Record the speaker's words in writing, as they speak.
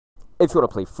If you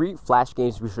want to play free Flash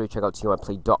games, be sure to check out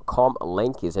CmiHD.com.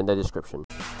 Link is in the description.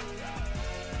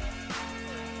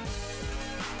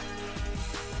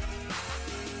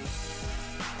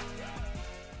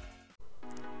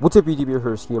 What's up YouTube,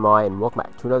 here is CmiHD and welcome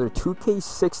back to another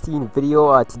 2K16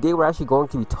 video. Today we're actually going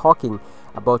to be talking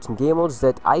about some game modes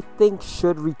that I think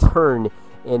should return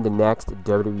in the next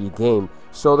WWE game.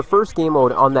 So the first game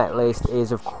mode on that list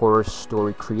is of course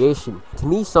story creation. To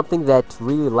me, something that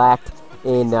really lacked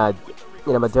in my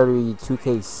WWE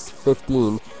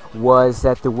 2K15 was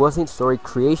that there wasn't story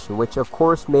creation, which of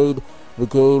course made the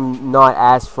game not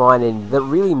as fun, and that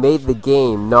really made the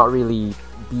game not really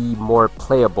be more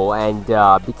playable. And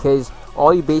because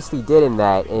all you basically did in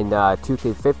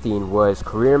 2K15 was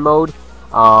career mode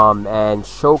and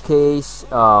showcase,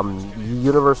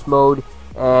 universe mode,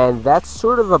 and that's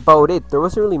sort of about it. There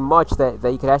wasn't really much that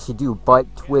you could actually do. But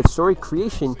with story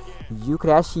creation, you could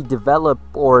actually develop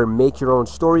or make your own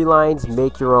storylines,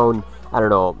 make your own, I don't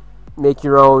know, make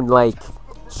your own, like,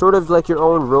 sort of like your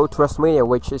own road to WrestleMania,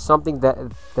 which is something that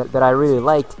I really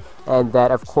liked, and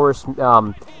that of course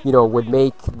would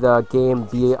make the game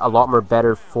be a lot more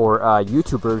better for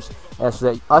YouTubers, and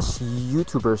so that us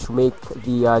YouTubers who make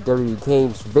the WWE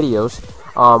games videos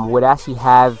would actually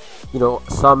have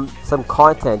some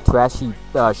content to actually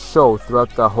show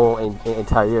throughout the whole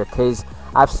entire year. Because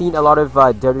I've seen a lot of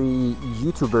WWE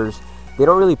YouTubers, they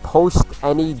don't really post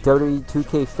any WWE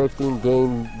 2K15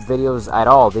 game videos at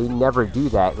all. They never do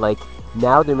that. Like,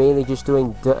 now they're mainly just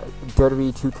doing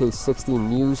WWE 2K16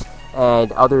 news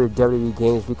and other WWE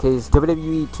games, because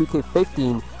WWE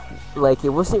 2K15, like, it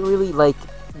wasn't really, like,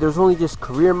 there's only just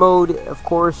career mode, of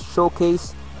course,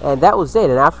 showcase, and that was it.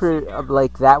 And after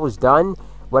like that was done,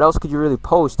 what else could you really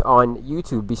post on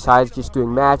YouTube besides just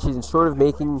doing matches and sort of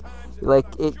making like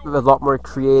it a lot more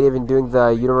creative and doing the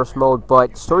universe mode?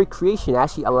 But story creation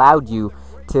actually allowed you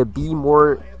to be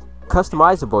more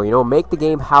customizable, make the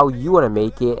game how you want to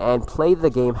make it and play the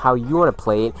game how you want to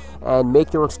play it and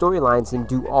make your own storylines and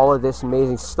do all of this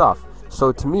amazing stuff.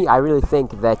 So to me, I really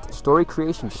think that story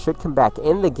creation should come back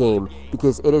in the game,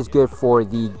 because it is good for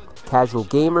the casual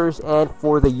gamers and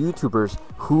for the YouTubers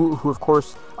who of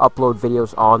course upload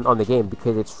videos on the game,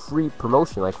 because it's free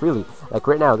promotion. Like, really, like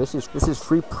right now, this is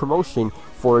free promotion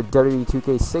for WWE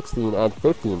 2K16 and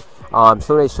 15.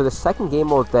 So the second game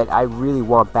mode that I really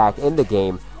want back in the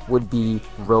game would be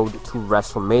Road to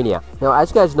WrestleMania. Now,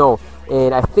 as you guys know,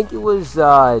 and I think it was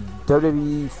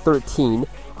WWE 13,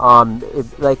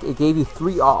 it gave you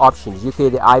three options. You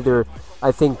could either,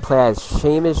 I think, play as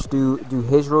Sheamus, do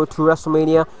his Road to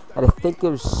WrestleMania, and I think it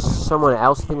was someone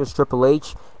else. I think it was Triple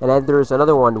H, and then there's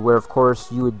another one where, of course,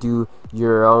 you would do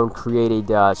your own created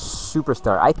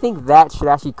superstar. I think that should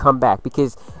actually come back,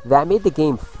 because that made the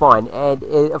game fun, and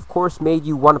it, of course, made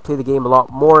you want to play the game a lot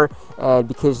more, and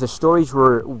because the stories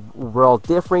were all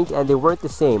different and they weren't the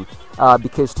same.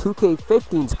 Because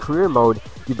 2K15's career mode,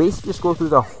 you basically just go through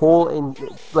the whole,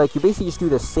 you basically just do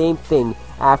the same thing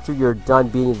after you're done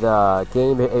beating the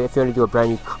game. If you're going to do a brand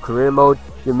new career mode,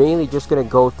 you're mainly just going to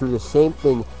go through the same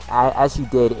thing as you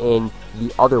did in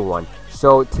the other one.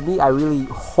 So to me, I really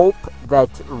hope that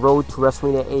Road to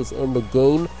WrestleMania is in the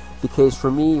game, because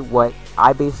for me, what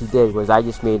I basically did was I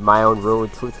just made my own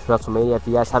Road to WrestleMania. If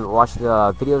you guys haven't watched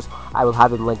the videos, I will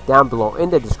have them linked down below in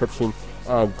the description.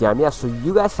 And yeah, so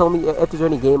you guys tell me if there's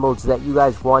any game modes that you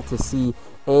guys want to see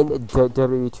in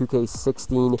WWE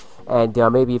 2K16,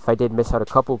 and maybe if I did miss out a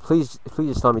couple, please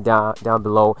just tell me down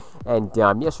below. And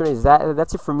yes,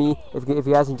 that's it for me. If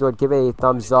you guys enjoyed, give it a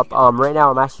thumbs up. Right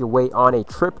now I'm actually away on a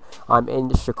trip. I'm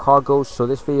in Chicago, so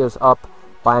this video is up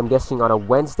by, I'm guessing, on a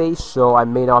Wednesday, so I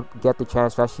may not get the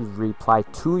chance to actually reply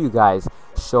to you guys.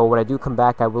 So when I do come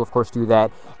back, I will of course do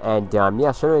that. And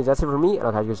yeah, so anyways, that's it for me, and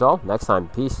I'll catch you guys all next time.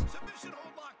 Peace.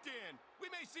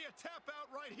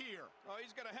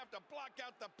 He's going to have to block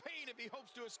out the pain if he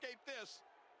hopes to escape this.